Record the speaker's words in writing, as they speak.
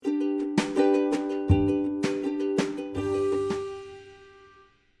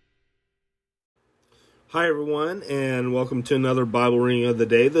Hi, everyone, and welcome to another Bible reading of the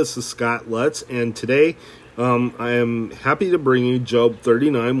day. This is Scott Lutz, and today I am happy to bring you Job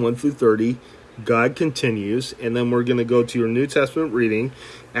 39, 1 through 30. God continues, and then we're going to go to your New Testament reading,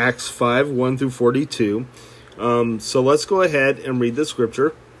 Acts 5, 1 through 42. So let's go ahead and read the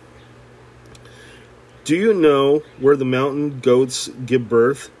scripture. Do you know where the mountain goats give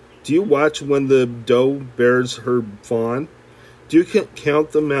birth? Do you watch when the doe bears her fawn? Do you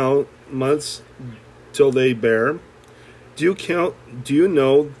count the months till they bear? Do you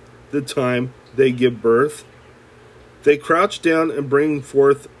know the time they give birth? They crouch down and bring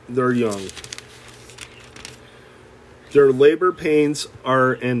forth their young. Their labor pains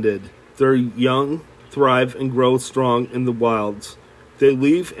are ended. Their young thrive and grow strong in the wilds. They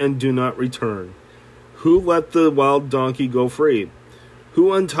leave and do not return. Who let the wild donkey go free?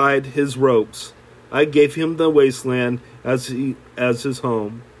 Who untied his ropes? I gave him the wasteland as his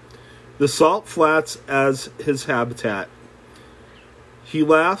home, the salt flats as his habitat. He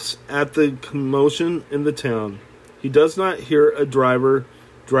laughs at the commotion in the town. He does not hear a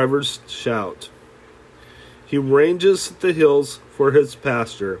driver's shout. He ranges the hills for his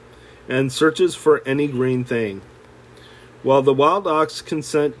pasture and searches for any green thing. While the wild ox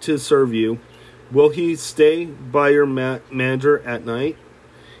consent to serve you, will he stay by your manger at night?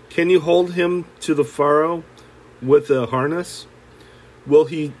 Can you hold him to the furrow with a harness? Will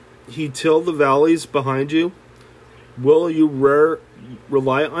he till the valleys behind you? Will you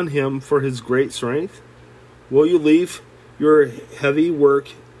rely on him for his great strength? Will you leave your heavy work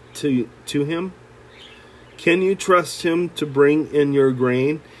to him? Can you trust him to bring in your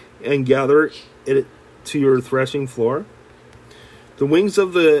grain and gather it to your threshing floor? The wings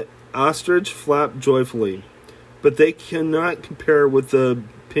of the ostrich flap joyfully, but they cannot compare with the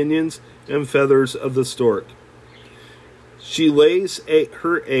pinions and feathers of the stork. She lays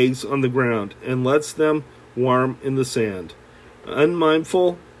her eggs on the ground and lets them warm in the sand,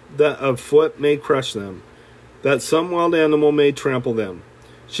 unmindful that a foot may crush them, that some wild animal may trample them.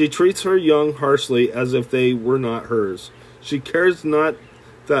 She treats her young harshly as if they were not hers. She cares not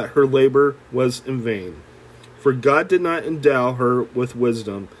that her labor was in vain, for God did not endow her with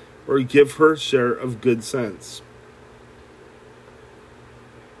wisdom or give her share of good sense.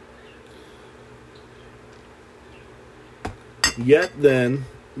 Yet when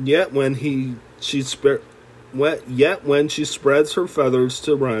she spreads her feathers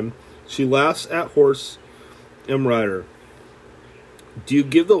to run, she laughs at horse and rider. Do you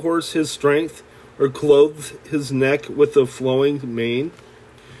give the horse his strength, or clothe his neck with a flowing mane?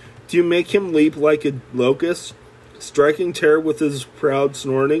 Do you make him leap like a locust, striking terror with his proud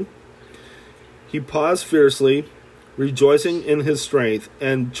snorting? He paws fiercely, rejoicing in his strength,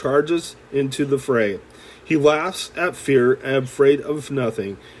 and charges into the fray. He laughs at fear and afraid of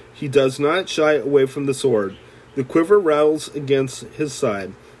nothing. He does not shy away from the sword. The quiver rattles against his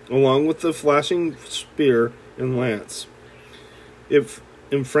side, along with the flashing spear and lance. If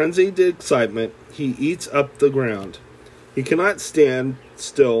in frenzied excitement, he eats up the ground. He cannot stand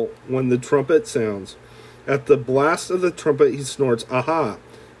still when the trumpet sounds. At the blast of the trumpet, he snorts, "Aha!"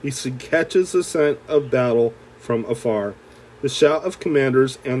 He catches the scent of battle from afar, the shout of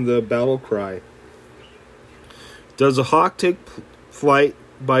commanders and the battle cry. Does a hawk take flight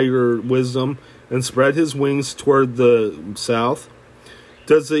by your wisdom and spread his wings toward the south?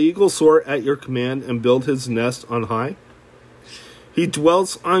 Does the eagle soar at your command and build his nest on high? He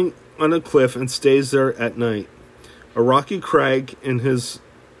dwells on a cliff and stays there at night, a rocky crag in his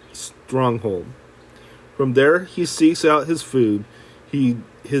stronghold. From there he seeks out his food.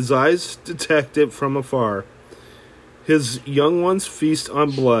 His eyes detect it from afar. His young ones feast on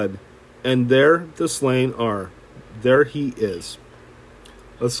blood, and there the slain are. There he is.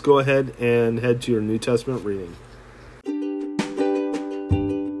 Let's go ahead and head to your New Testament reading.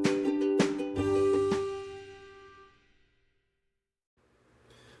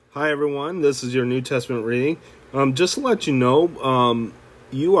 Hi, everyone. This is your New Testament reading. Just to let you know,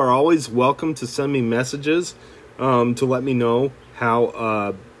 you are always welcome to send me messages to let me know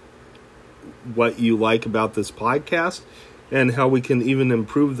how what you like about this podcast and how we can even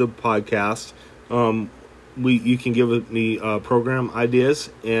improve the podcast. You can give me program ideas,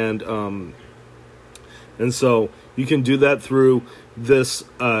 and so you can do that through this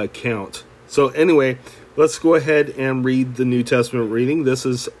account. So anyway, let's go ahead and read the New Testament reading. This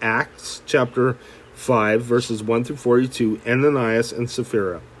is Acts chapter 5, verses 1 through 42, Ananias and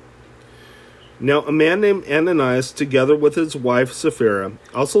Sapphira. Now a man named Ananias, together with his wife Sapphira,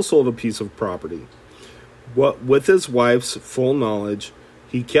 also sold a piece of property. With his wife's full knowledge,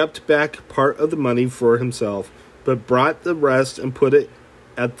 he kept back part of the money for himself, but brought the rest and put it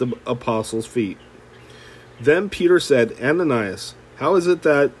at the apostles' feet. Then Peter said, Ananias, how is it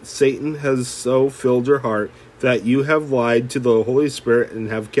that Satan has so filled your heart that you have lied to the Holy Spirit and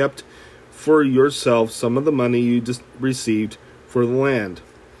have kept for yourself some of the money you just received for the land?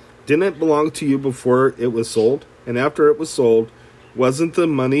 Didn't it belong to you before it was sold? And after it was sold, wasn't the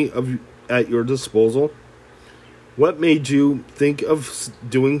money at your disposal? What made you think of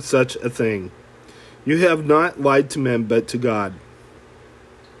doing such a thing? You have not lied to men, but to God.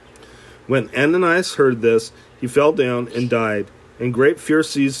 When Ananias heard this, he fell down and died, and great fear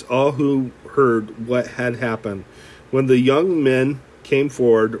seized all who heard what had happened. When the young men came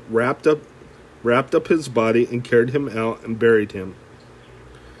forward, wrapped up his body, and carried him out and buried him.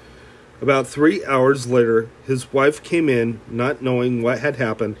 About 3 hours later, his wife came in, not knowing what had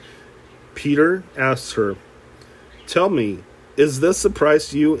happened. Peter asked her, Tell me, is this the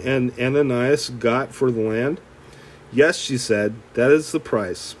price you and Ananias got for the land? Yes, she said, that is the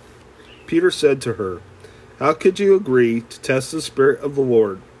price. Peter said to her, How could you agree to test the Spirit of the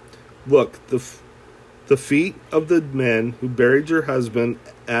Lord? Look, the feet of the men who buried your husband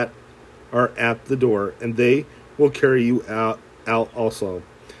are at the door, and they will carry you out also.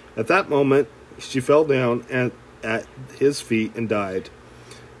 At that moment, she fell down at his feet and died.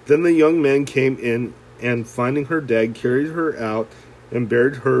 Then the young men came in, and finding her dead, carried her out and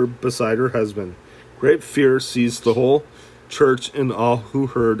buried her beside her husband. Great fear seized the whole church and all who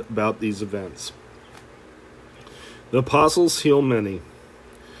heard about these events. The apostles heal many.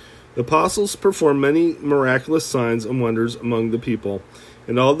 The apostles performed many miraculous signs and wonders among the people,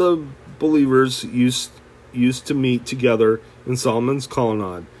 and all the believers used to meet together in Solomon's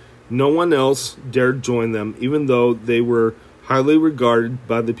colonnade. No one else dared join them, even though they were highly regarded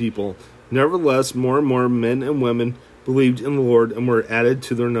by the people. Nevertheless, more and more men and women believed in the Lord and were added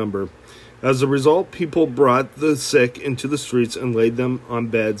to their number. As a result, people brought the sick into the streets and laid them on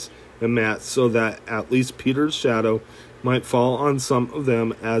beds and mats, so that at least Peter's shadow might fall on some of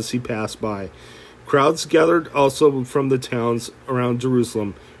them as he passed by. Crowds gathered also from the towns around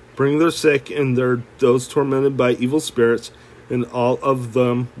Jerusalem, bringing their sick and those tormented by evil spirits, and all of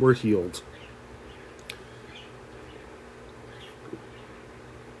them were healed.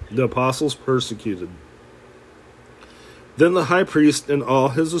 The apostles persecuted. Then the high priest and all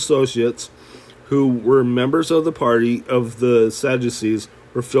his associates, who were members of the party of the Sadducees,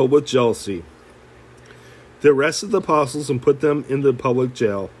 were filled with jealousy. They arrested the apostles and put them in the public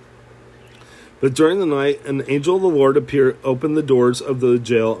jail. But during the night, an angel of the Lord appeared, opened the doors of the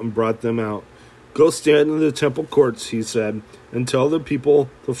jail, and brought them out. Go stand in the temple courts, he said, and tell the people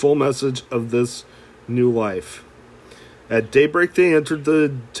the full message of this new life. At daybreak they entered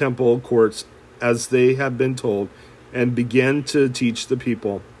the temple courts as they had been told, and began to teach the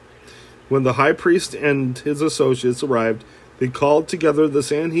people. When the high priest and his associates arrived, they called together the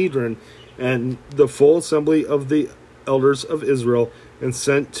Sanhedrin and the full assembly of the elders of Israel, and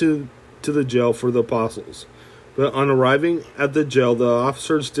sent to the jail for the apostles. But on arriving at the jail, the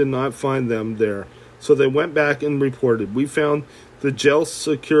officers did not find them there. So they went back and reported, We found the jail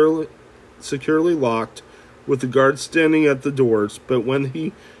securely locked, with the guards standing at the doors. But when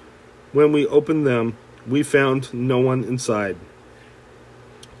we opened them, we found no one inside.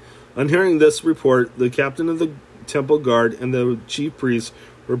 On hearing this report, the captain of the temple guard and the chief priests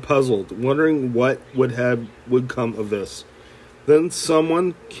were puzzled, wondering what would come of this. Then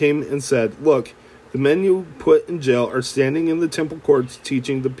someone came and said, Look, the men you put in jail are standing in the temple courts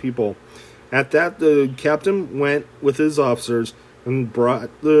teaching the people. At that, the captain went with his officers and brought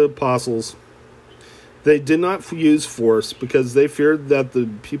the apostles. They did not use force because they feared that the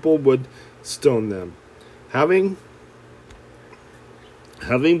people would stone them. Having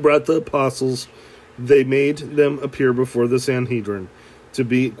brought the apostles, they made them appear before the Sanhedrin to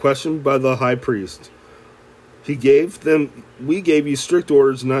be questioned by the high priest. We gave you strict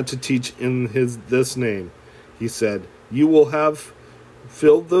orders not to teach in this name, he said. You will have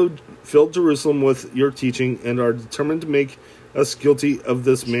filled Jerusalem with your teaching and are determined to make us guilty of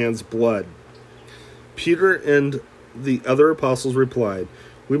this man's blood. Peter and the other apostles replied,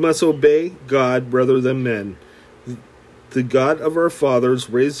 We must obey God rather than men. The God of our fathers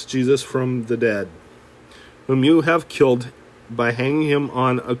raised Jesus from the dead, whom you have killed by hanging him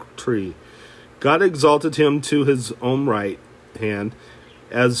on a tree. God exalted him to his own right hand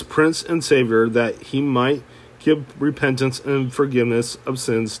as Prince and Savior, that he might give repentance and forgiveness of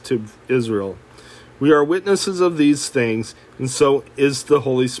sins to Israel. We are witnesses of these things, and so is the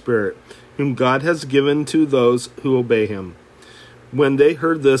Holy Spirit, whom God has given to those who obey him. When they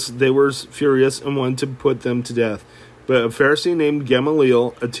heard this, they were furious and wanted to put them to death. But a Pharisee named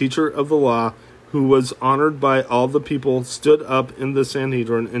Gamaliel, a teacher of the law, who was honored by all the people, stood up in the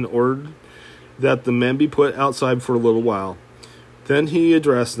Sanhedrin and ordered that the men be put outside for a little while. Then he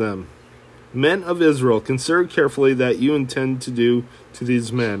addressed them. Men of Israel, consider carefully that you intend to do to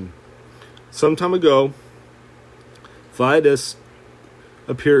these men. Some time ago, Theudas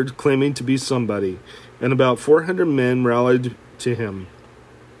appeared claiming to be somebody, and about 400 men rallied to him.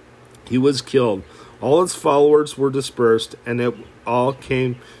 He was killed. All his followers were dispersed, and it all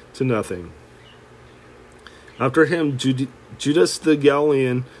came to nothing. After him, Judas the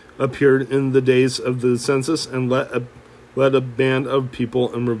Galilean appeared in the days of the census and led a band of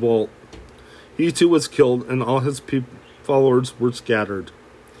people in revolt. He too was killed, and all his followers were scattered.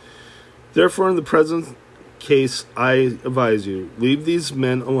 Therefore, in the present case, I advise you, leave these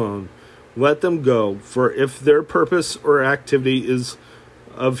men alone. Let them go, for if their purpose or activity is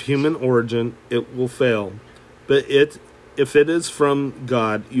of human origin, it will fail. But if it is from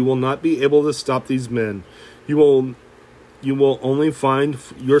God, you will not be able to stop these men. You will only find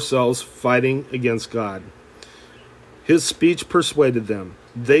yourselves fighting against God. His speech persuaded them.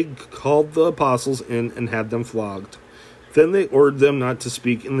 They called the apostles in and had them flogged. Then they ordered them not to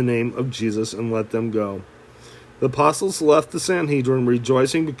speak in the name of Jesus and let them go. The apostles left the Sanhedrin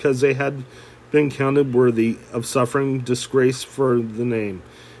rejoicing because they had been counted worthy of suffering disgrace for the name.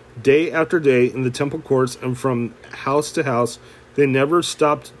 Day after day in the temple courts and from house to house, they never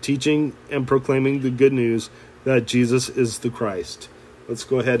stopped teaching and proclaiming the good news that Jesus is the Christ. Let's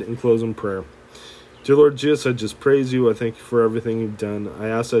go ahead and close in prayer. Dear Lord Jesus, I just praise you. I thank you for everything you've done. I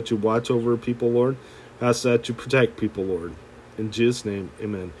ask that you watch over people, Lord. I ask that you protect people, Lord. In Jesus' name,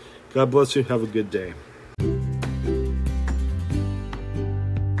 amen. God bless you. Have a good day.